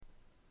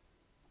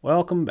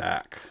Welcome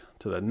back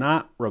to the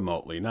not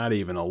remotely, not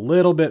even a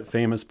little bit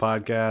famous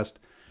podcast,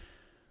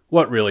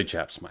 What Really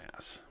Chaps My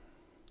Ass.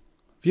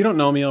 If you don't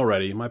know me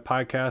already, my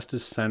podcast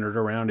is centered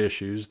around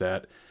issues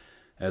that,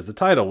 as the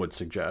title would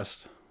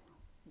suggest,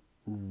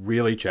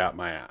 really chap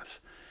my ass.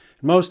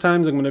 Most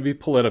times I'm going to be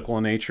political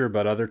in nature,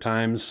 but other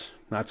times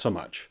not so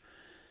much.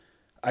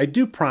 I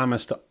do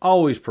promise to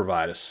always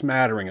provide a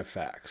smattering of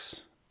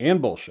facts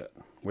and bullshit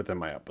within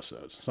my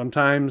episodes.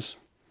 Sometimes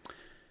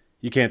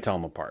you can't tell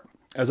them apart.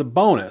 As a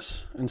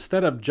bonus,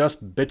 instead of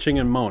just bitching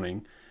and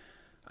moaning,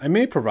 I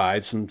may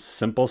provide some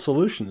simple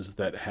solutions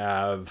that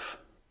have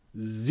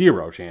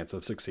zero chance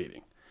of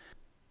succeeding.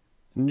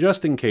 And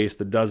just in case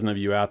the dozen of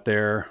you out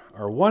there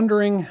are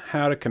wondering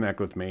how to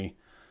connect with me,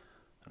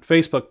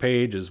 Facebook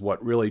page is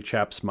What Really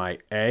Chaps My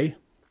A.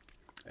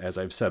 As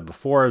I've said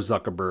before,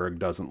 Zuckerberg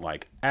doesn't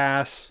like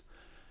ass.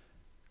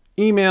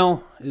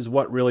 Email is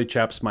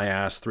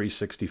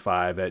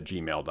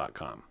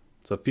whatreallychapsmyass365@gmail.com.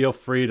 So feel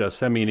free to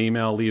send me an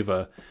email, leave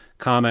a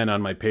comment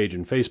on my page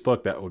in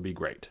Facebook. That would be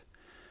great.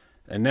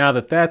 And now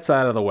that that's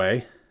out of the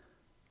way,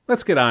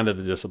 let's get on to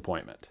the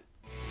disappointment.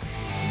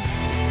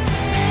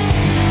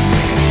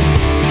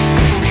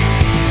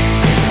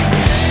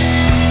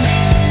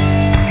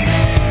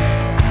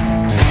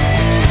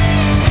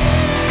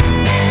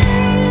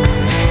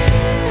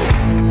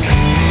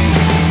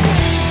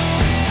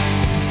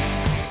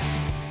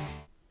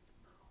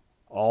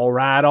 All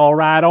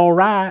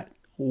right.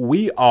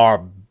 We are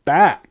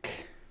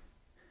back.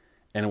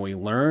 And we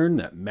learn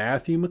that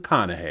Matthew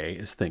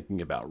McConaughey is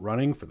thinking about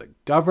running for the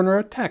governor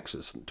of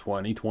Texas in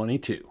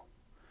 2022.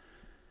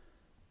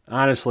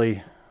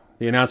 Honestly,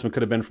 the announcement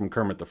could have been from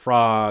Kermit the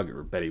Frog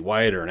or Betty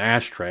White or an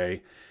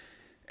ashtray,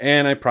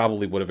 and I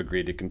probably would have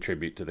agreed to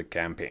contribute to the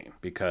campaign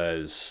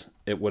because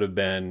it would have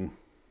been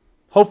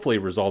hopefully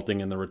resulting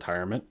in the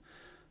retirement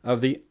of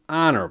the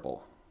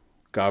Honorable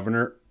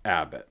Governor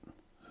Abbott,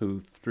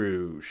 who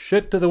threw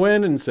shit to the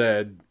wind and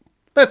said,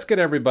 let's get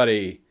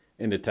everybody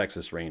into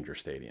Texas Ranger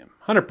Stadium.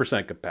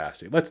 100%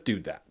 capacity. Let's do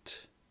that.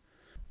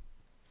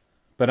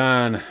 But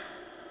on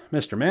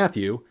Mr.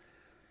 Matthew,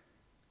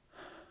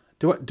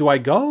 do I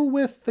go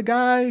with the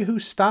guy who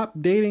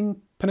stopped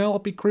dating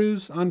Penelope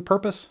Cruz on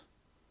purpose?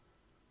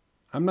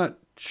 I'm not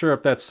sure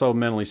if that's so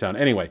mentally sound.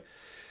 Anyway,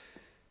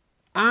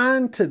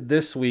 on to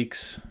this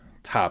week's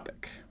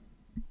topic.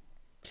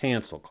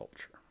 Cancel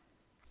culture.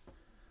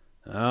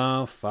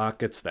 Oh,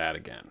 fuck, it's that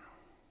again.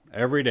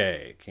 Every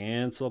day,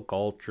 cancel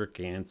culture,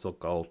 cancel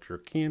culture,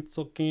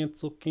 cancel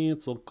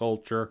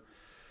culture.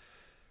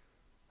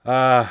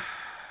 I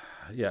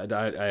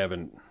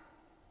haven't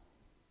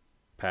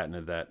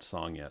patented that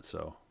song yet,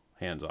 so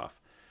hands off.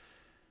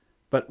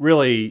 But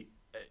really,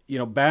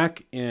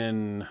 back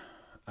in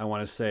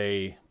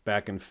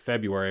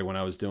February when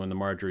I was doing the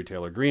Marjorie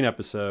Taylor Greene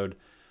episode,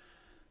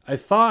 I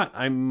thought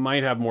I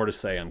might have more to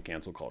say on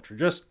cancel culture.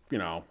 Just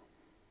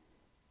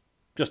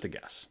a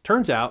guess.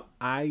 Turns out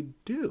I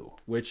do,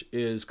 which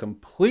is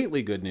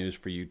completely good news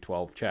for you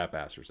 12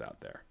 chap-assers out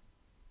there.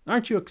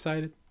 Aren't you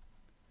excited?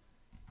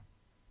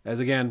 As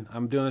again,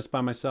 I'm doing this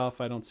by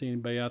myself. I don't see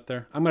anybody out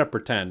there. I'm going to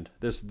pretend.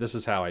 This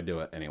is how I do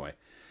it anyway.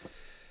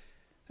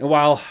 And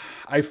while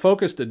I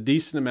focused a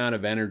decent amount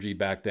of energy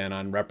back then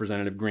on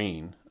Representative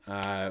Greene,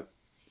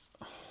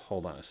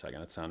 hold on a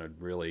second. It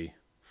sounded really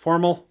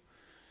formal.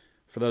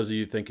 For those of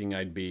you thinking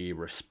I'd be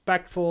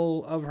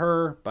respectful of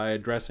her by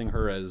addressing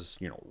her as,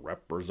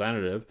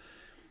 representative,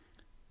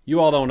 you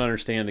all don't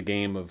understand the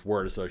game of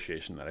word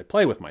association that I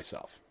play with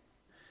myself.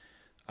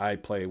 I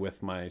play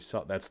with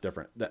myself. That's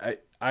different.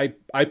 I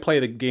play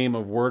the game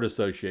of word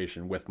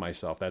association with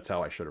myself. That's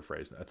how I should have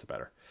phrased it. That's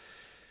better.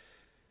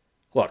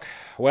 Look,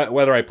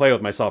 whether I play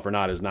with myself or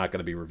not is not going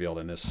to be revealed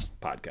in this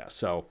podcast.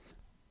 So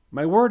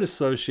my word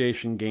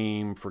association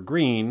game for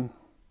Greene...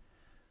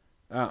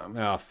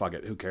 fuck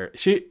it. Who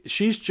cares?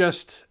 She's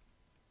just,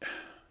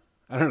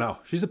 I don't know.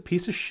 She's a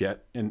piece of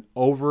shit, an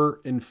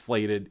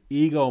overinflated,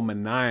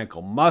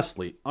 egomaniacal,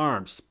 muscly,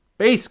 armed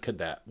space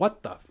cadet.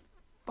 What the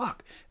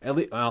fuck? At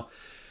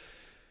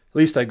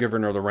least I give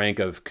her the rank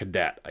of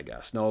cadet, I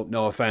guess.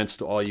 No offense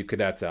to all you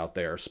cadets out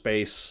there,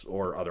 space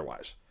or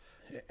otherwise.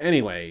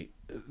 Anyway,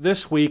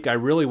 this week I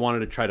really wanted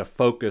to try to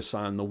focus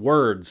on the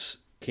words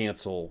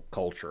cancel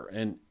culture.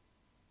 And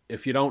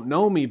if you don't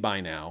know me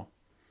by now,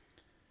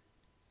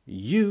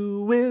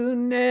 you will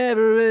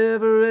never,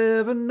 ever,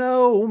 ever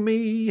know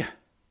me.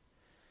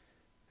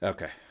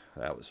 Okay,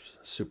 that was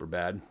super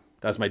bad.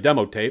 That's my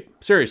demo tape.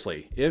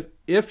 Seriously,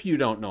 if you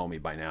don't know me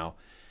by now,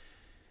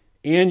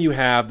 and you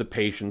have the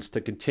patience to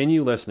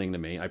continue listening to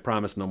me, I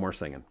promise no more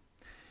singing,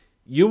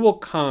 you will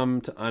come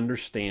to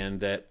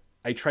understand that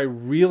I try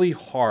really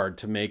hard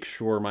to make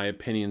sure my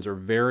opinions are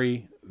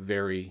very,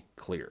 very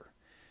clear.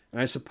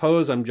 And I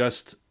suppose I'm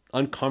just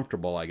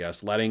uncomfortable, I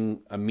guess, letting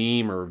a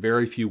meme or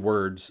very few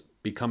words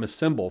become a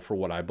symbol for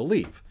what I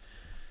believe.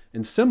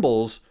 And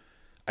symbols,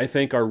 I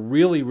think, are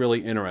really,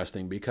 really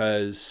interesting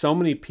because so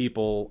many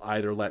people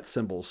either let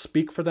symbols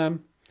speak for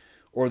them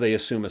or they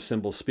assume a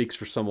symbol speaks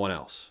for someone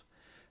else.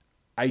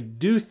 I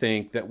do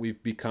think that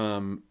we've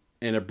become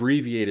an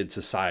abbreviated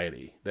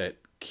society that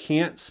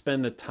can't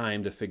spend the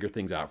time to figure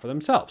things out for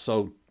themselves.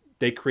 So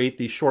they create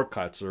these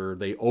shortcuts or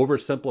they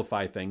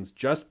oversimplify things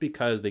just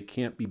because they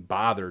can't be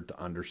bothered to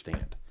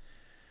understand.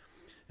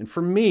 And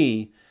for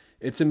me,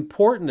 it's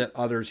important that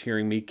others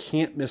hearing me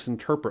can't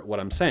misinterpret what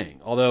I'm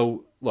saying.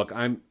 Although, look,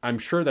 I'm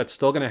sure that's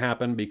still going to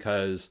happen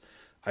because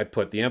I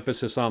put the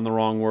emphasis on the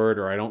wrong word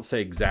or I don't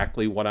say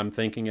exactly what I'm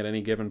thinking at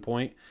any given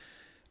point.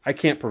 I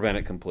can't prevent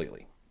it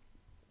completely.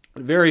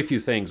 Very few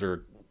things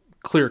are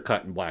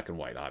clear-cut and black and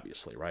white,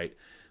 obviously, right?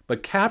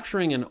 But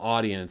capturing an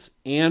audience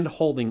and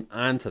holding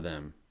on to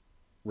them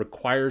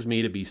requires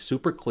me to be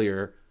super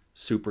clear,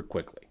 super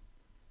quickly.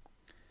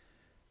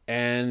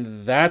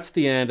 And that's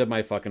the end of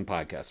my fucking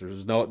podcast.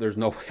 There's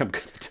no way I'm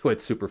going to do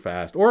it super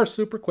fast or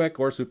super quick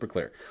or super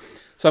clear.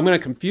 So I'm going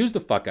to confuse the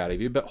fuck out of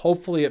you, but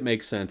hopefully it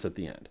makes sense at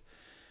the end.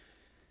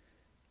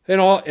 In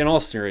all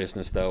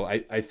seriousness, though,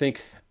 I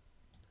think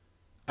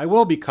I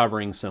will be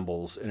covering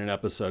symbols in an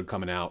episode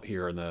coming out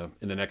here in the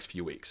next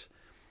few weeks.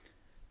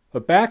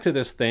 But back to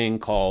this thing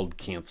called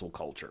cancel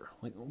culture.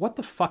 Like, what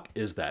the fuck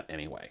is that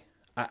anyway?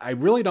 I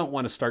really don't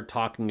want to start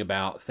talking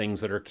about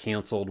things that are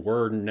canceled,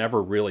 were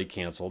never really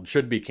canceled,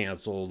 should be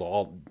canceled,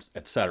 all,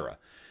 etc.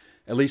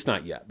 At least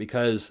not yet.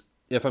 Because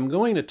if I'm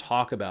going to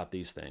talk about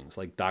these things,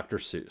 like Dr.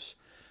 Seuss,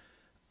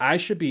 I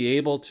should be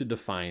able to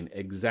define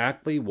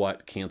exactly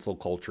what cancel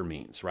culture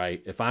means,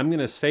 right? If I'm going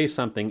to say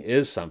something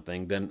is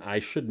something, then I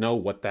should know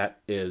what that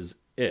is.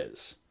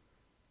 Is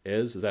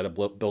that a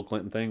Bill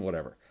Clinton thing?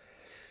 Whatever.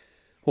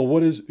 Well,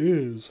 what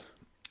is?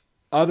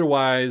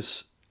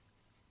 Otherwise,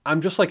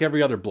 I'm just like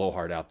every other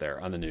blowhard out there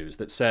on the news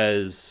that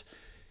says,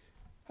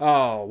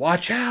 oh,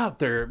 watch out.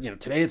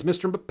 Today it's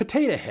Mr.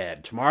 Potato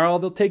Head. Tomorrow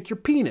they'll take your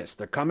penis.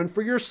 They're coming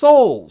for your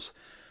souls.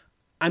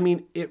 I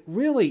mean, it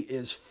really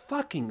is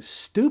fucking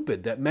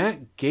stupid that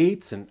Matt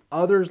Gaetz and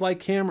others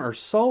like him are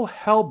so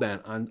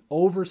hell-bent on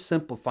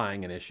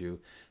oversimplifying an issue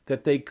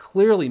that they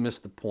clearly miss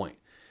the point.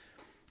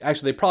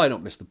 Actually, they probably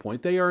don't miss the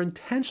point. They are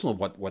intentional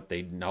of what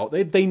they know.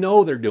 They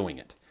know they're doing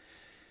it.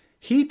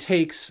 He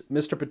takes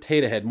Mr.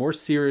 Potato Head more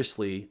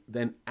seriously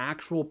than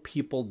actual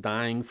people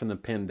dying from the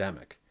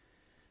pandemic.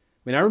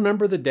 I mean, I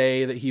remember the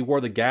day that he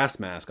wore the gas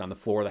mask on the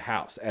floor of the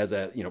House as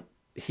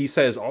he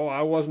says, oh,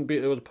 I wasn't,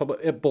 it was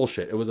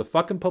bullshit. It was a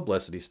fucking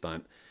publicity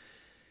stunt.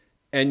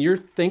 And you're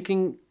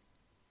thinking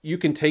you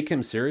can take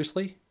him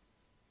seriously?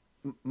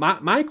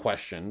 My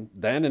question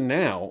then and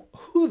now,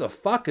 who the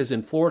fuck is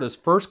in Florida's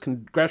first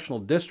congressional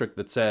district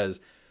that says,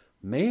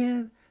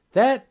 man,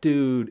 that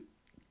dude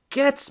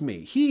gets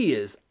me. He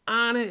is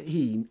on it.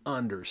 He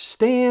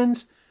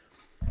understands.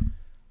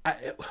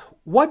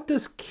 What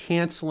does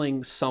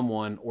canceling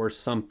someone or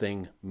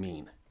something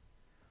mean?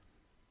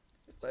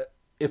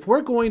 If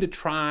we're going to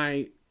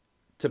try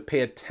to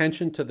pay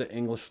attention to the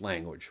English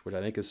language, which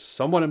I think is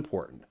somewhat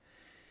important,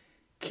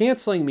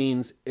 canceling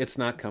means it's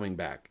not coming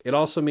back. It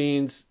also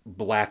means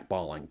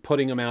blackballing,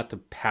 putting them out to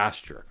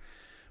pasture,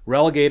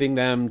 relegating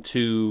them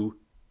to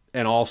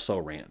an also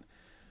ran.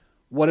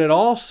 What it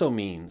also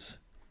means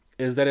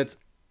is that it's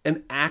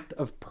an act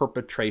of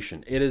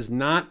perpetration. It is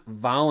not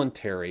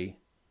voluntary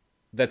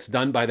that's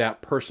done by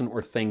that person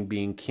or thing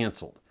being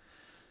canceled.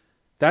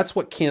 That's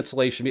what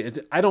cancellation means.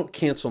 I don't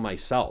cancel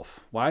myself.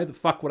 Why the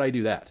fuck would I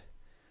do that?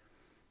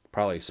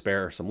 Probably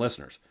spare some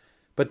listeners.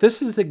 But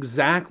this is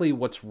exactly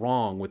what's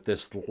wrong with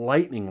this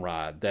lightning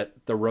rod that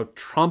the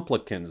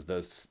Trumplicans,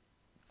 the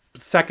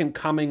second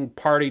coming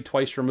party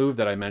twice removed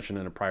that I mentioned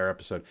in a prior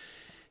episode,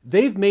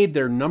 they've made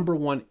their number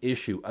one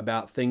issue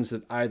about things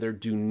that either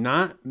do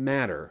not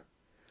matter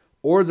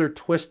or they're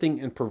twisting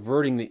and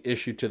perverting the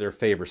issue to their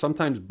favor,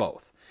 sometimes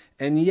both.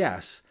 And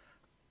yes,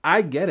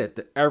 I get it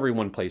that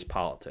everyone plays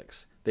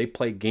politics. They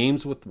play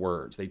games with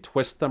words. They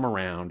twist them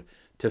around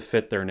to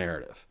fit their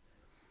narrative.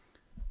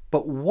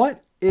 But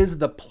what is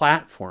the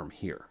platform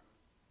here?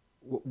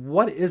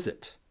 What is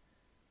it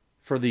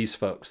for these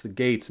folks, the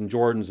Gates and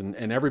Jordans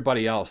and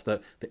everybody else, the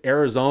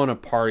Arizona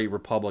Party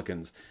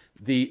Republicans,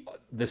 the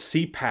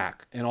CPAC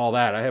and all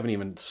that? I haven't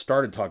even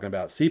started talking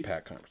about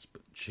CPAC conference,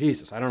 but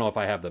Jesus, I don't know if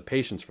I have the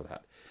patience for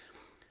that.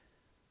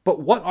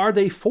 But what are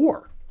they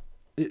for?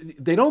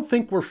 They don't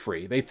think we're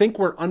free. They think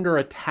we're under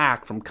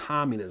attack from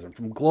communism,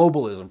 from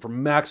globalism,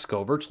 from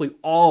Mexico, virtually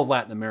all of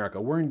Latin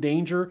America. We're in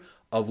danger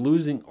of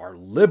losing our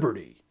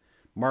liberty.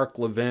 Mark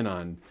Levin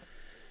on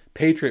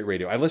Patriot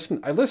Radio. I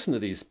listen to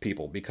these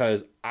people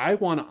because I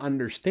want to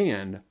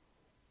understand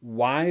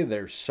why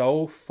they're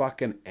so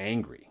fucking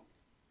angry.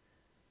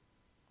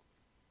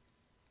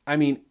 I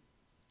mean,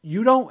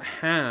 you don't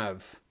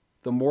have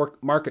the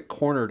market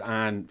cornered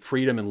on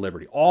freedom and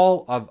liberty.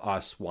 All of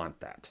us want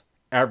that.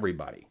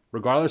 Everybody,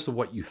 regardless of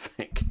what you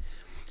think.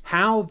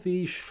 How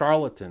these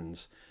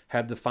charlatans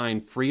have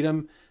defined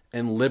freedom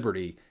and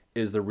liberty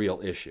is the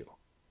real issue.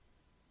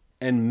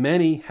 And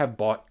many have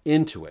bought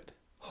into it,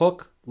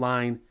 hook,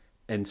 line,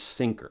 and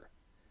sinker.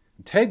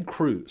 Ted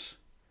Cruz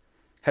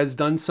has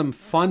done some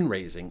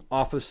fundraising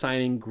off of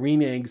signing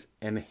green eggs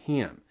and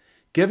ham,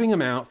 giving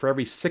them out for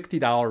every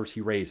 $60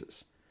 he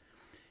raises.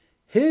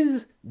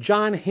 His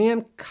John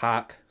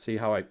Hancock, see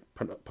how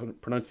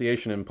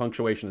pronunciation and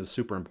punctuation is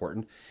super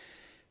important.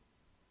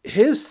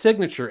 His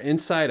signature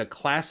inside a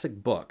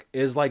classic book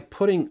is like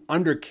putting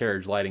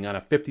undercarriage lighting on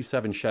a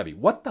 57 Chevy.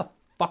 What the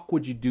fuck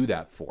would you do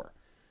that for?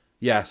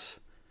 Yes,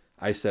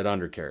 I said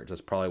undercarriage. That's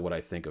probably what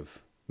I think of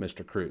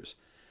Mr. Cruz.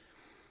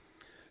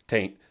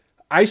 Taint.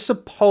 I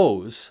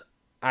suppose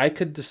I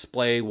could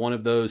display one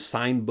of those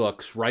signed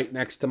books right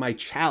next to my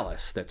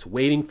chalice that's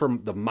waiting for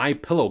the My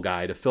Pillow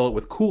guy to fill it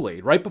with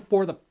Kool-Aid right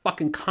before the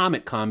fucking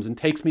comet comes and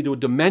takes me to a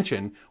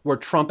dimension where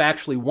Trump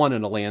actually won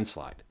in a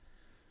landslide.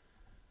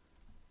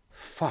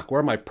 Fuck,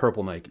 where are my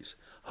purple Nikes?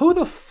 Who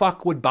the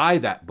fuck would buy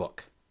that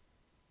book?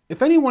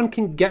 If anyone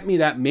can get me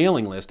that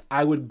mailing list,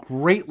 I would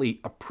greatly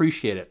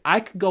appreciate it.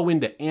 I could go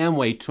into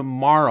Amway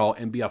tomorrow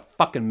and be a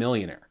fucking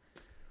millionaire.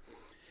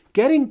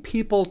 Getting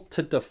people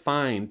to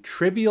define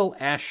trivial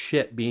ass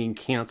shit being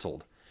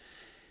canceled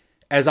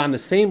as on the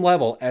same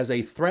level as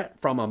a threat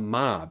from a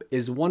mob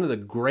is one of the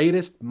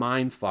greatest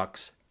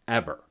mindfucks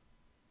ever.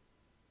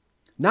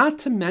 Not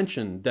to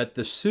mention that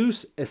the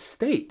Seuss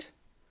estate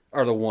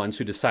are the ones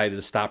who decided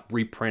to stop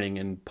reprinting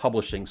and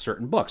publishing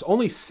certain books.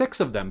 Only 6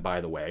 of them, by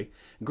the way.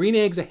 Green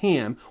Eggs and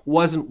Ham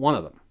wasn't one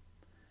of them.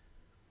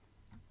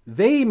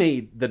 They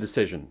made the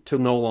decision to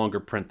no longer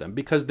print them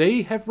because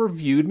they have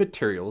reviewed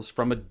materials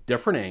from a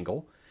different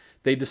angle.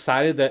 They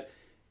decided that,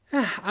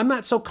 I'm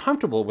not so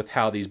comfortable with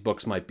how these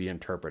books might be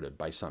interpreted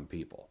by some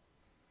people.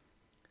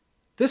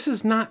 This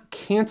is not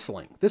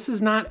canceling. This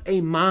is not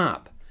a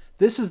mob.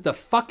 This is the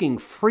fucking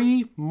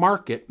free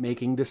market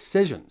making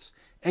decisions.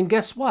 And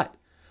guess what?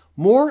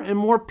 More and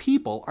more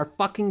people are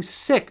fucking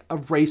sick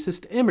of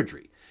racist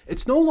imagery.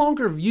 It's no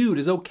longer viewed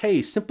as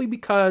okay simply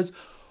because,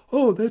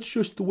 oh, that's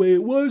just the way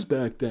it was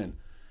back then.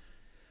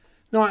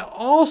 Now, I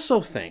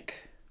also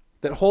think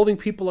that holding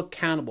people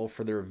accountable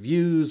for their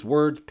views,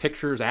 words,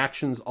 pictures,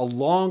 actions a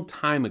long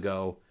time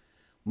ago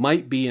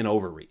might be an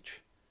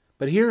overreach.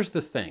 But here's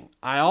the thing.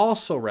 I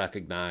also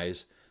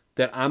recognize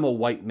that I'm a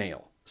white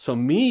male. So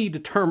me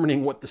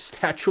determining what the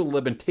statute of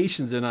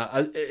limitations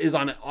is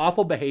on an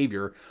awful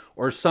behavior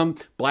or some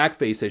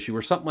blackface issue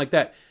or something like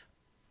that,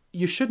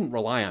 you shouldn't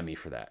rely on me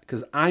for that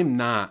because I'm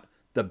not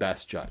the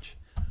best judge.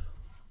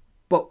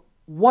 But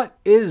what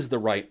is the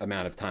right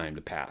amount of time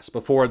to pass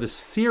before the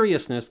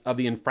seriousness of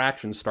the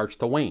infraction starts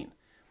to wane?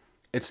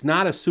 It's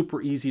not a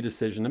super easy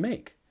decision to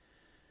make.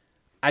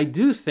 I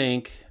do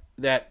think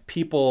that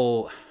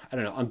people,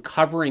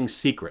 uncovering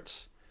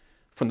secrets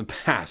from the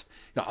past,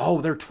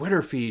 their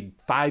Twitter feed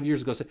 5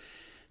 years ago,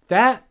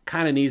 that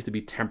kind of needs to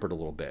be tempered a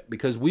little bit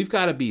because we've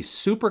got to be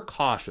super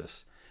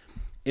cautious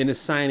in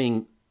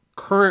assigning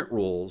current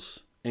rules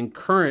and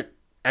current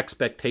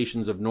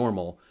expectations of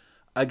normal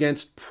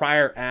against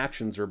prior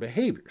actions or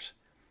behaviors.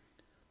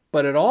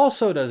 But it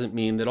also doesn't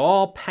mean that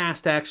all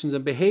past actions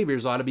and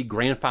behaviors ought to be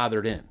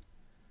grandfathered in.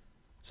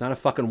 It's not a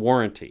fucking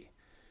warranty.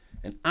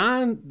 And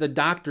on the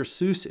Dr.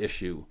 Seuss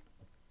issue,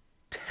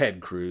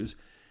 Ted Cruz,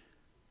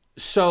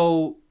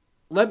 so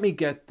let me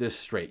get this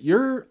straight.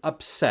 You're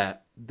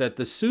upset that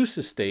the Seuss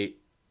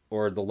estate,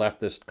 or the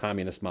leftist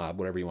communist mob,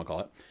 whatever you want to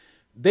call it,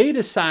 they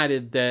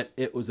decided that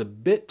it was a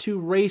bit too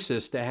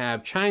racist to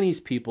have Chinese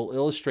people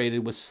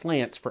illustrated with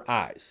slants for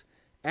eyes,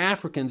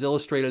 Africans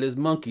illustrated as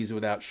monkeys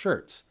without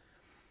shirts.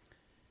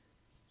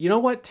 You know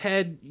what,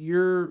 Ted?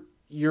 You're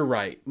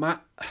right.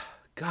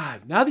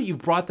 God, now that you've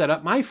brought that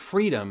up, my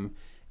freedom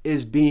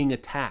is being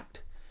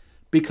attacked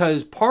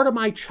because part of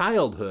my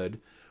childhood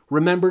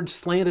remembered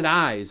slanted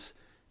eyes.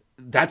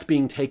 That's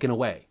being taken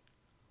away.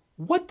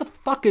 What the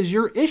fuck is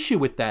your issue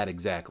with that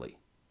exactly?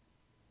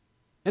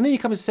 And then you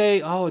come and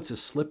say, oh, it's a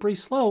slippery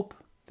slope,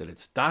 that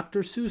it's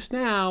Dr. Seuss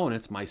now and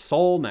it's my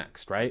soul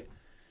next, right?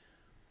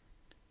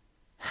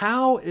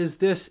 How is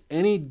this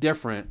any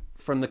different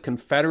from the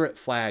Confederate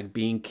flag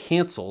being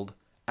canceled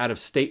out of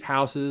state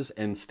houses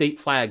and state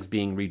flags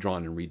being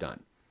redrawn and redone?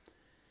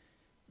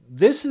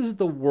 This is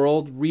the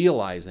world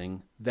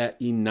realizing that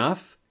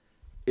enough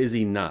is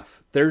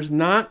enough. There's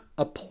not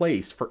a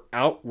place for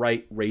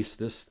outright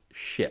racist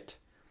shit.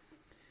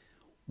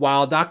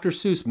 While Dr.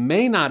 Seuss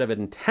may not have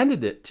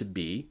intended it to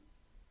be,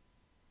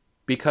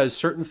 because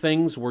certain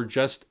things were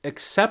just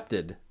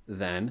accepted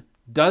then,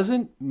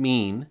 doesn't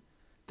mean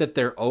that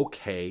they're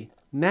okay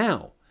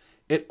now.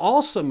 It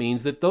also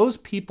means that those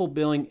people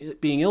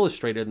being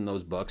illustrated in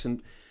those books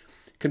and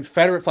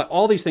Confederate flag,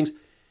 all these things,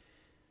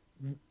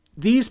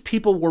 these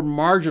people were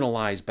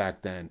marginalized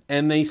back then,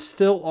 and they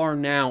still are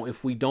now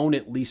if we don't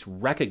at least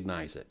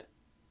recognize it.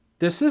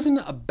 This isn't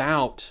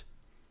about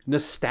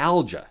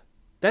nostalgia.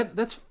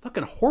 That's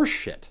fucking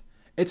horseshit.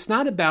 It's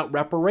not about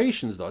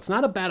reparations, though. It's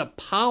not about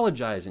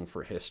apologizing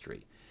for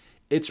history.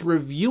 It's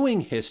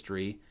reviewing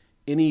history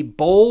in a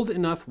bold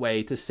enough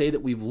way to say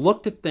that we've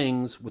looked at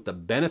things with the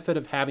benefit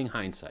of having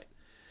hindsight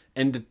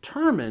and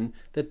determine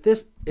that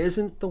this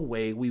isn't the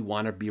way we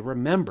want to be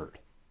remembered.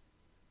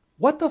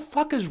 What the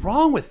fuck is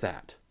wrong with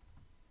that?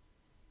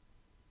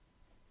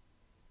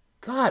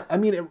 God, I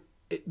mean,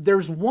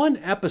 there's one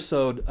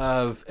episode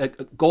of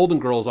Golden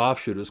Girls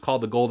offshoot. It was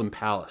called The Golden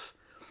Palace.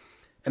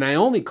 And I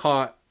only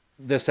caught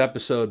this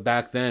episode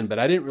back then, but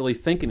I didn't really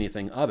think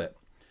anything of it.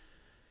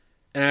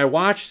 And I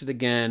watched it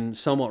again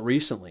somewhat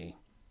recently.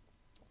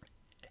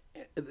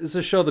 This is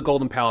a show, The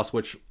Golden Palace,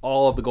 which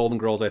all of the Golden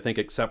Girls, I think,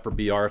 except for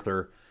B.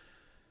 Arthur,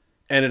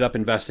 ended up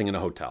investing in a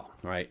hotel,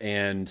 right?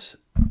 And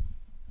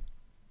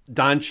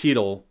Don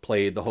Cheadle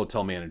played the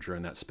hotel manager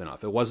in that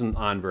spinoff. It wasn't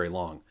on very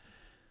long.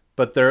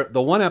 But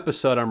the one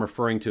episode I'm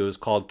referring to is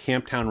called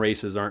Camptown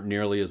Races Aren't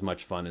Nearly as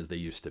Much Fun as They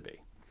Used to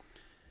Be.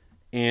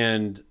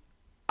 And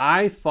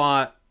I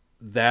thought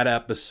that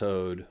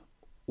episode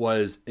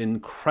was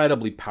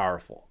incredibly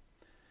powerful.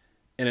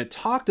 And it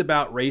talked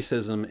about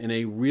racism in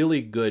a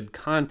really good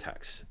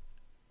context.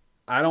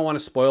 I don't want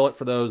to spoil it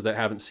for those that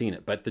haven't seen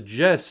it, but the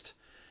gist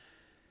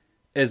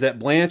is that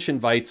Blanche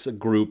invites a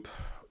group,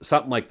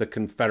 something like the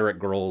Confederate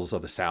Girls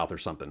of the South or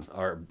something,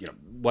 or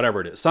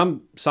whatever it is,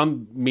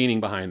 some meaning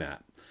behind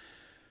that.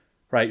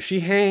 Right? She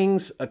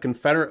hangs a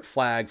Confederate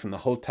flag from the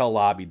hotel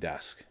lobby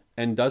desk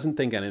and doesn't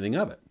think anything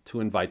of it to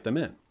invite them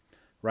in.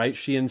 Right?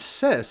 She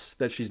insists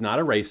that she's not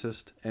a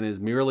racist and is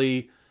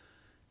merely,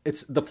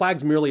 the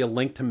flag's merely a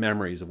link to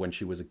memories of when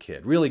she was a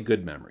kid, really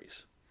good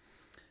memories.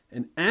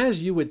 And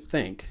as you would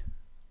think,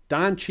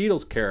 Don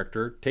Cheadle's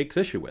character takes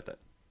issue with it.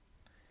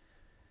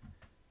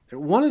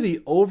 One of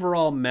the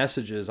overall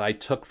messages I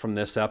took from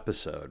this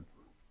episode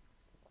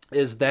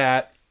is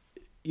that,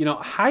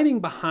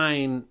 hiding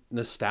behind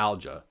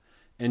nostalgia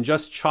and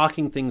just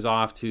chalking things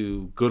off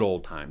to good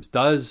old times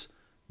does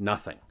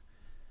nothing.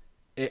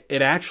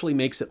 It actually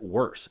makes it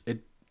worse.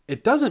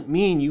 It doesn't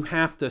mean you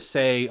have to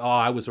say, oh,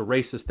 I was a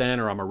racist then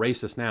or I'm a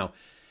racist now.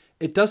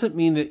 It doesn't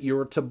mean that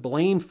you're to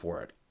blame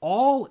for it.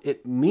 All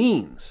it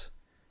means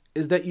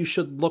is that you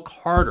should look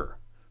harder,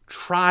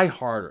 try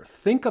harder,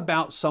 think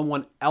about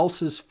someone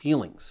else's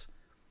feelings.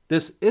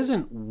 This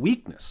isn't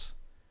weakness.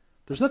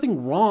 There's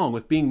nothing wrong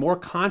with being more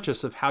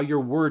conscious of how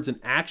your words and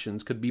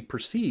actions could be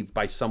perceived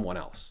by someone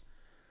else.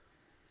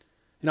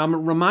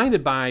 I'm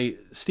reminded by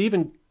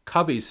Stephen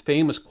Covey's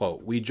famous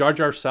quote, "We judge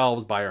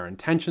ourselves by our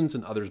intentions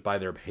and others by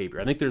their behavior."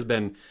 I think there's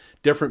been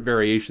different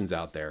variations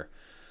out there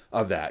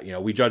of that.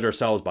 We judge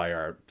ourselves by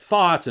our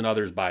thoughts and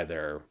others by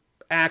their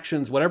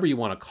actions, whatever you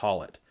want to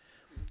call it.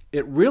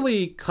 It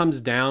really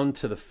comes down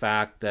to the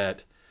fact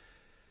that,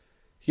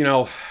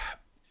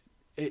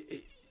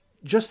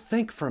 just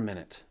think for a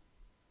minute.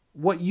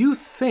 What you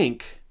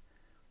think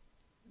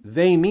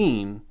they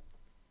mean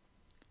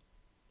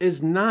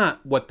is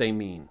not what they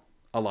mean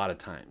a lot of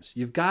times.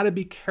 You've got to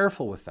be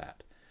careful with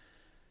that.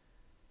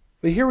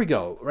 But here we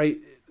go, right?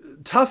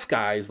 Tough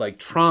guys like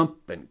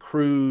Trump and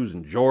Cruz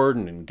and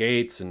Jordan and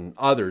Gates and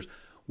others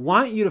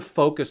want you to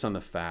focus on the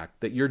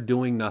fact that you're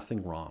doing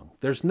nothing wrong.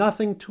 There's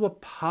nothing to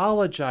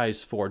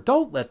apologize for.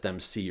 Don't let them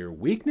see your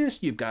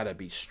weakness. You've got to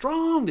be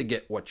strong to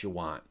get what you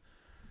want.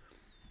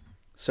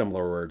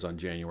 Similar words on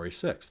January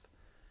 6th.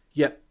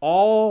 Yet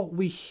all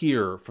we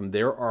hear from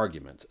their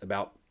arguments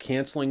about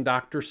canceling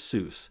Dr.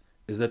 Seuss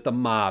is that the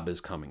mob is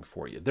coming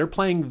for you. They're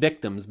playing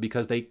victims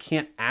because they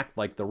can't act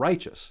like the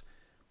righteous,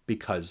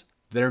 because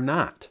they're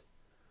not.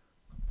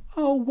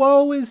 Oh,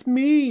 woe is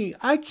me.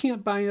 I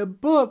can't buy a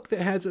book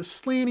that has a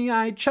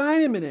slanty-eyed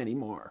Chinaman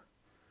anymore.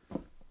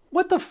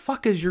 What the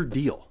fuck is your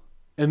deal?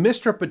 And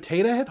Mr.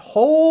 Potato Head?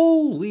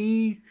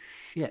 Holy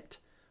shit.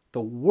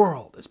 The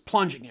world is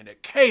plunging into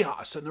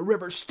chaos and the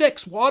river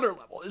Styx water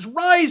level is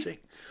rising.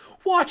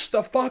 Watch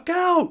the fuck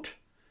out.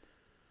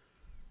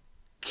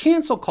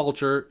 Cancel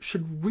culture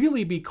should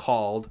really be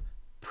called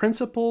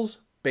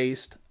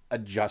principles-based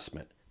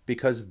adjustment,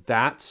 because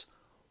that's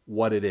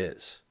what it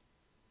is.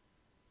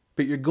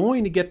 But you're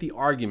going to get the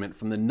argument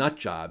from the nut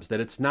jobs that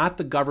it's not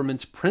the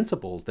government's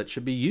principles that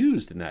should be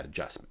used in that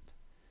adjustment.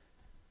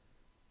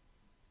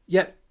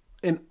 Yet,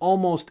 in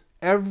almost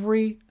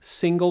every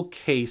single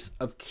case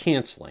of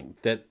canceling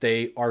that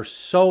they are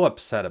so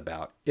upset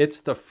about,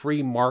 it's the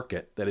free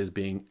market that is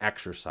being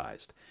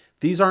exercised.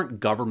 These aren't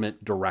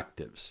government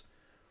directives.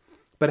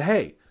 But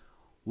hey,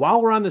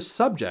 while we're on the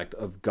subject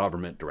of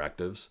government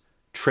directives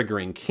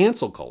triggering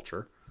cancel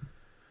culture,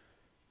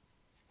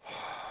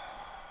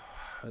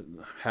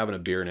 having a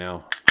beer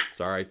now.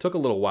 Sorry, it took a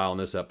little while in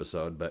this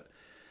episode, but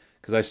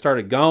because I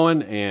started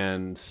going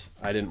and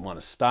I didn't want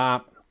to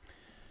stop.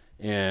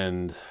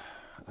 And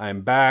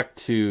I'm back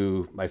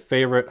to my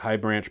favorite, High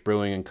Branch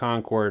Brewing in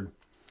Concord.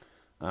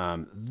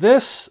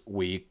 This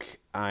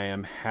week I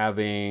am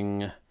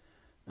having,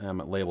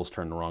 my label's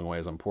turned the wrong way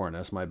as I'm pouring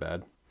this, my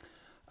bad.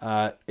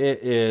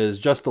 It is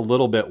Just a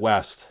Little Bit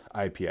West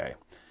IPA.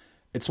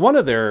 It's one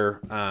of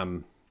their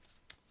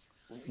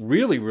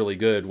really, really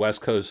good West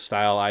Coast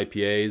style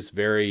IPAs.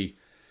 Very,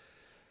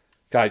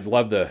 God, I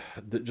love the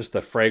just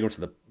the fragrance,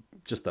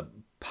 just the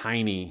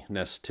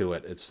pininess to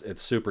it.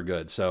 It's super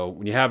good. So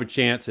when you have a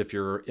chance, if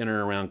you're in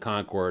or around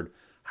Concord,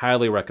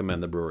 highly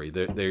recommend the brewery.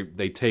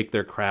 They take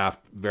their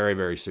craft very,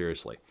 very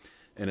seriously,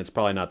 and it's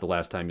probably not the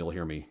last time you'll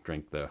hear me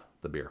drink the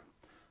beer.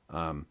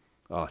 Oh,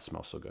 it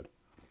smells so good.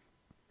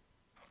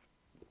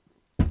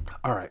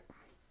 All right.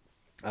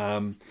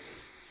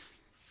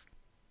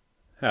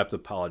 Have to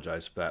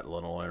apologize for that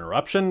little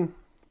interruption,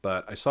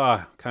 but I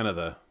saw kind of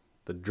the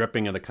The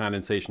dripping of the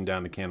condensation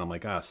down the can. I'm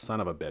like, son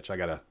of a bitch. I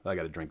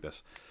gotta drink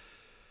this.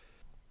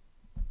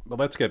 But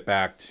let's get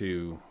back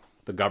to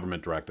the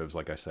government directives,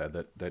 like I said,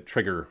 that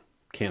trigger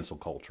cancel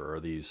culture, or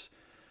these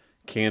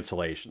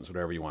cancellations,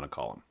 whatever you want to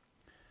call them.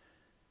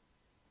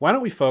 Why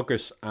don't we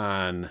focus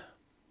on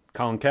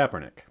Colin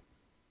Kaepernick,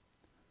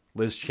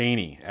 Liz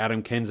Cheney,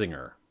 Adam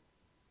Kinzinger,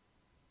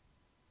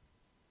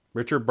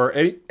 Richard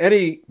Burr,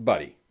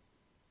 anybody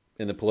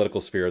in the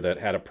political sphere that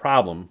had a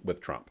problem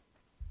with Trump.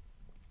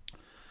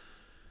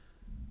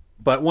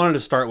 But wanted to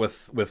start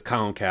with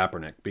Colin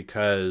Kaepernick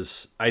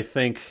because I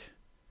think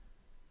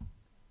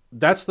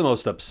that's the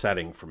most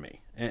upsetting for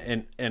me.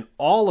 And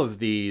all of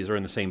these are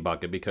in the same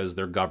bucket because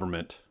they're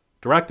government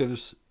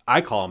directives.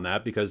 I call them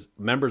that because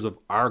members of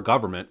our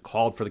government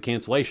called for the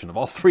cancellation of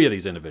all three of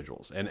these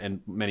individuals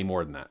and many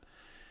more than that.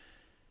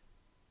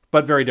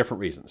 But very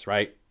different reasons,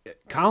 right?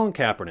 Colin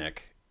Kaepernick,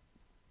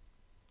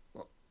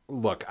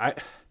 look,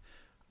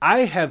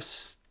 I have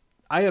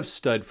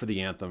stood for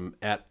the anthem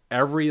at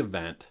every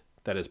event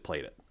that has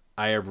played it.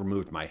 I have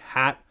removed my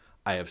hat.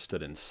 I have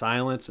stood in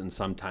silence and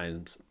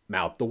sometimes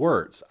mouthed the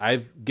words.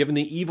 I've given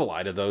the evil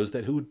eye to those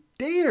who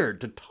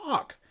dared to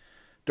talk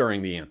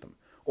during the anthem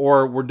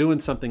or were doing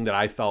something that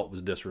I felt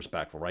was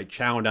disrespectful, right?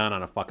 Chowing down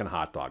on a fucking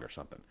hot dog or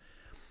something.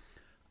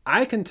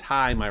 I can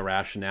tie my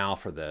rationale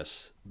for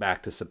this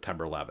back to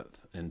September 11th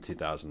in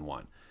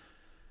 2001.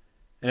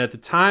 And at the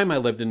time, I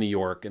lived in New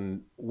York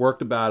and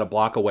worked about a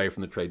block away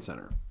from the Trade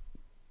Center.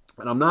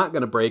 And I'm not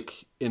going to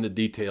break into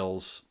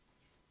details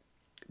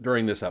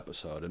during this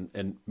episode,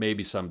 and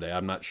maybe someday.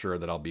 I'm not sure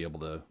that I'll be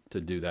able to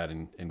do that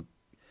and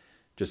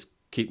just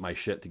keep my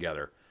shit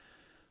together.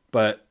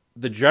 But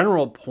the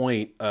general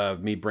point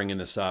of me bringing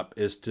this up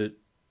is to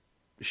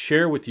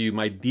share with you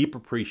my deep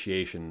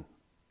appreciation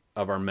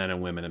of our men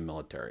and women in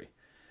military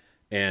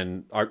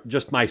and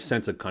just my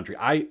sense of country.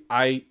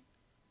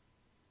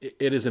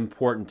 It is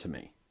important to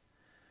me.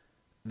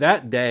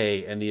 That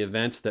day and the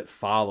events that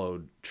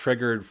followed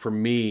triggered for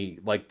me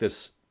like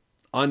this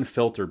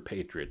unfiltered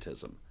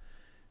patriotism.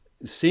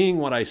 Seeing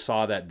what I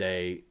saw that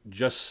day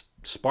just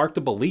sparked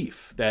a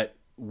belief that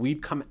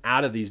we'd come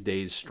out of these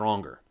days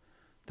stronger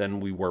than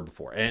we were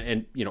before.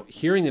 And you know,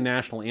 hearing the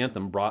national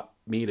anthem brought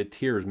me to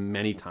tears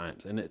many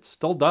times, and it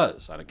still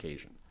does on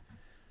occasion.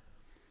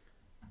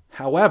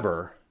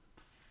 However,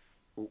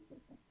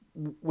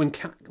 when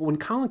Colin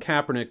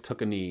Kaepernick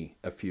took a knee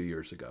a few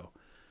years ago,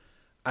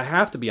 I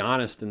have to be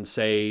honest and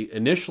say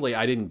initially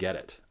I didn't get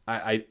it.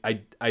 I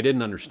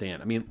didn't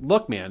understand. I mean,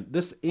 look, man,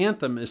 this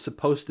anthem is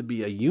supposed to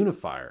be a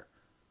unifier.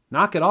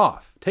 Knock it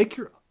off. Take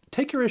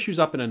your issues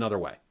up in another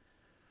way,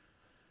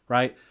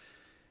 right?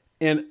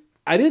 And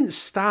I didn't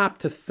stop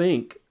to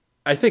think.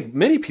 I think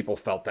many people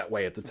felt that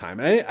way at the time.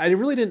 And I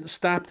really didn't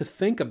stop to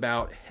think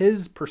about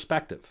his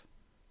perspective.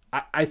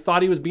 I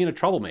thought he was being a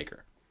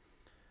troublemaker.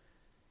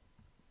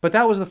 But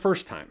that was the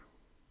first time,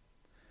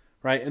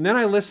 right? And then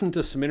I listened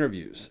to some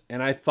interviews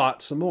and I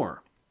thought some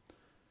more.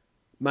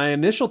 My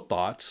initial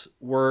thoughts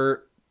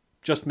were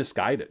just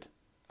misguided.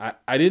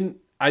 But I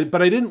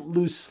didn't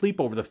lose sleep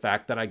over the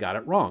fact that I got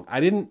it wrong. I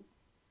didn't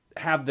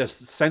have this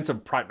sense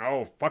of pride.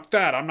 No, fuck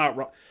that. I'm not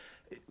wrong.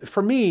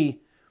 For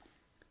me,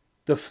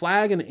 the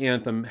flag and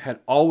anthem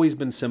had always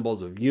been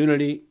symbols of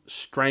unity,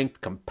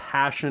 strength,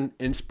 compassion,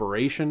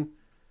 inspiration.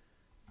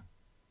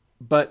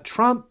 But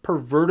Trump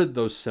perverted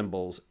those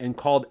symbols and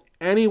called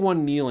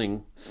anyone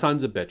kneeling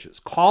sons of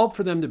bitches, called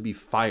for them to be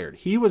fired.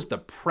 He was the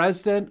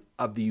president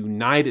of the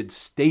United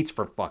States,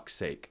 for fuck's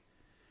sake.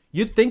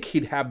 You'd think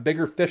he'd have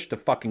bigger fish to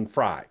fucking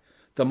fry.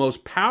 The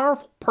most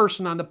powerful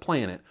person on the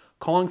planet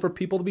calling for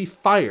people to be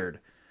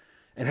fired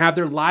and have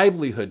their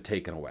livelihood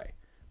taken away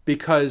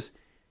because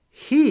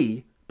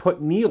he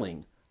put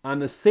kneeling on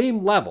the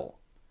same level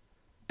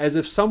as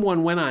if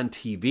someone went on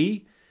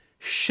TV,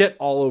 shit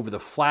all over the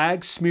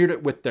flag, smeared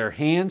it with their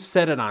hands,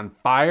 set it on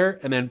fire,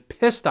 and then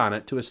pissed on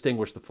it to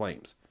extinguish the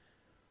flames.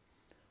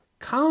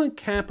 Colin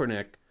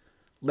Kaepernick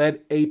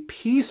led a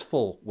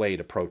peaceful way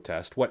to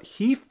protest what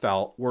he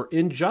felt were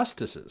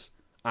injustices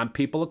on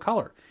people of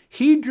color.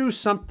 He drew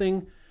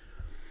something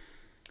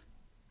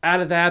out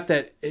of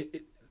that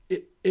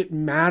it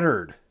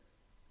mattered.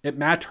 It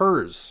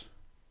matters.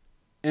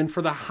 And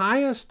for the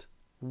highest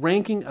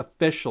ranking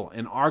official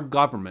in our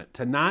government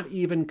to not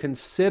even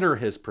consider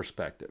his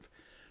perspective,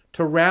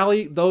 to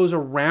rally those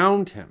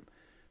around him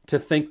to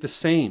think the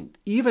same,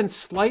 even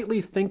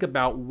slightly think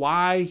about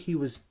why he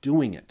was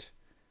doing it.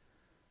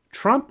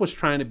 Trump was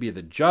trying to be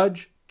the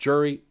judge,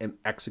 jury, and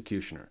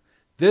executioner.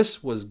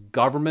 This was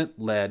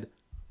government-led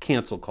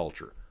cancel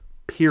culture,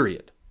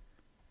 period.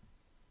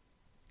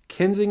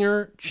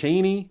 Kinzinger,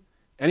 Cheney,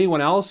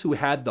 anyone else who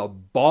had the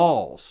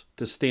balls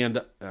to stand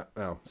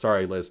up,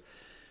 sorry, Liz.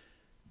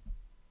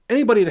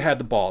 Anybody that had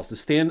the balls to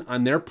stand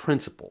on their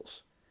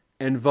principles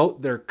and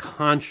vote their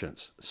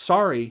conscience.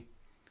 Sorry,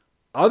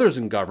 others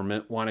in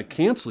government want to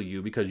cancel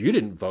you because you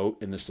didn't vote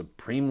in the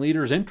supreme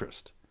leader's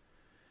interest.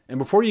 And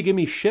before you give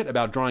me shit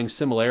about drawing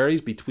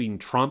similarities between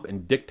Trump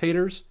and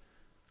dictators,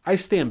 I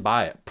stand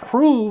by it.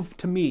 Prove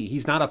to me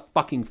he's not a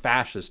fucking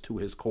fascist to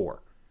his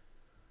core.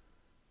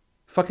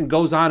 Fucking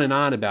goes on and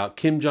on about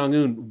Kim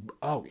Jong-un.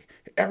 Oh,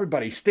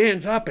 everybody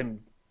stands up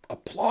and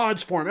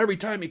applauds for him every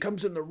time he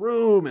comes in the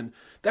room, and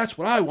that's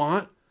what I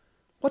want.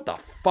 What the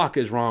fuck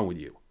is wrong with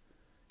you?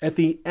 At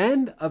the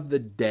end of the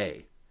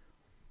day,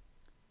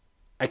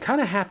 I kind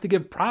of have to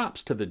give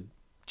props to the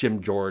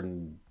Jim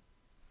Jordan,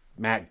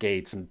 Matt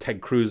Gaetz, and Ted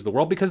Cruz of the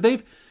world, because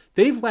they've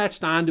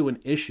latched onto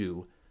an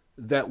issue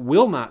that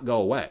will not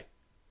go away,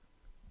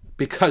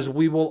 because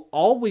we will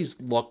always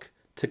look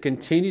to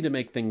continue to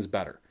make things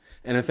better.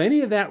 And if any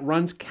of that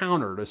runs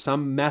counter to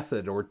some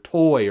method or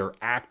toy or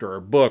actor or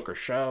book or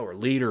show or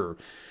leader or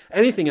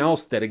anything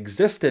else that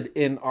existed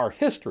in our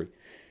history,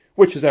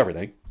 which is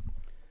everything,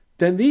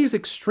 then these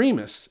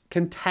extremists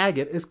can tag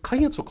it as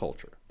cancel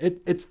culture.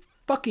 It's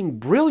fucking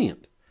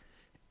brilliant.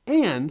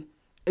 And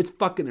it's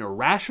fucking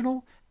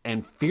irrational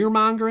and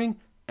fear-mongering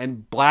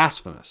and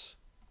blasphemous.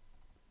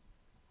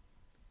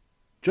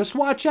 Just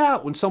watch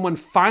out when someone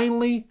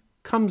finally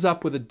comes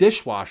up with a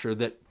dishwasher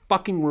that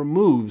fucking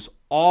removes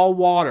all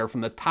water from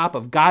the top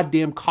of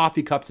goddamn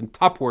coffee cups and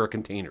Tupperware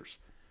containers.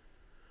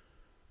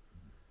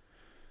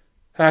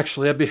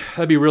 Actually,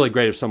 that'd be really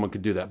great if someone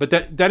could do that. But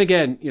then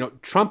again,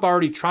 Trump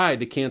already tried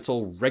to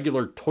cancel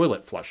regular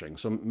toilet flushing,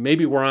 so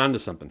maybe we're on to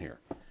something here.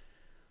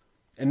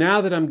 And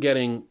now that I'm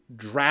getting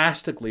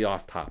drastically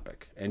off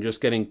topic and just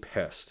getting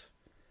pissed,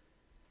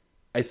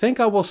 I think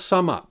I will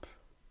sum up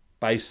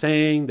by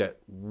saying that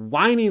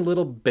whiny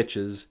little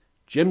bitches,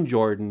 Jim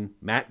Jordan,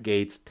 Matt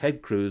Gaetz,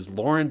 Ted Cruz,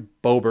 Lauren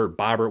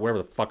Boebert, whatever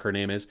the fuck her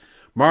name is,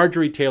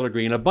 Marjorie Taylor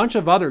Greene, a bunch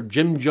of other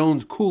Jim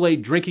Jones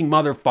Kool-Aid drinking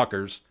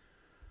motherfuckers,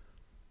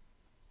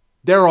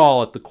 they're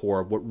all at the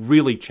core of what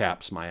really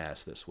chaps my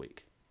ass this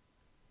week.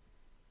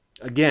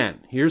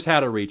 Again, here's how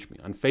to reach me.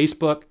 On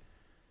Facebook,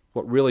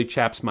 What Really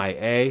Chaps My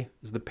A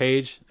is the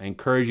page. I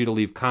encourage you to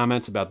leave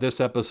comments about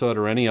this episode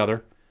or any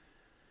other.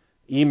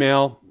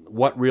 Email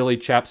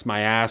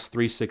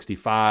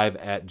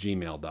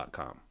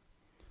whatreallychapsmyass365@gmail.com.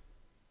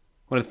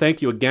 I want to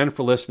thank you again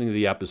for listening to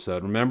the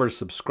episode. Remember to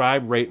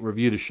subscribe, rate, and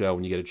review the show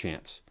when you get a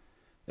chance.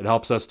 It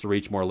helps us to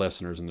reach more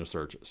listeners in their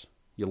searches.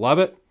 You love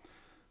it?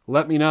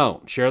 Let me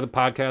know. Share the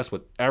podcast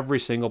with every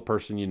single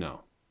person you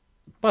know.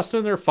 Bust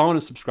in their phone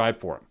and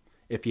subscribe for them.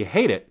 If you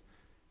hate it,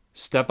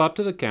 step up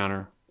to the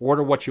counter,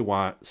 order what you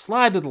want,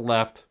 slide to the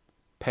left,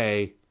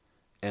 pay,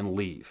 and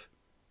leave.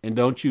 And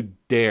don't you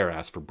dare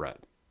ask for bread.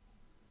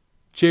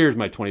 Cheers,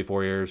 my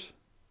 24 years.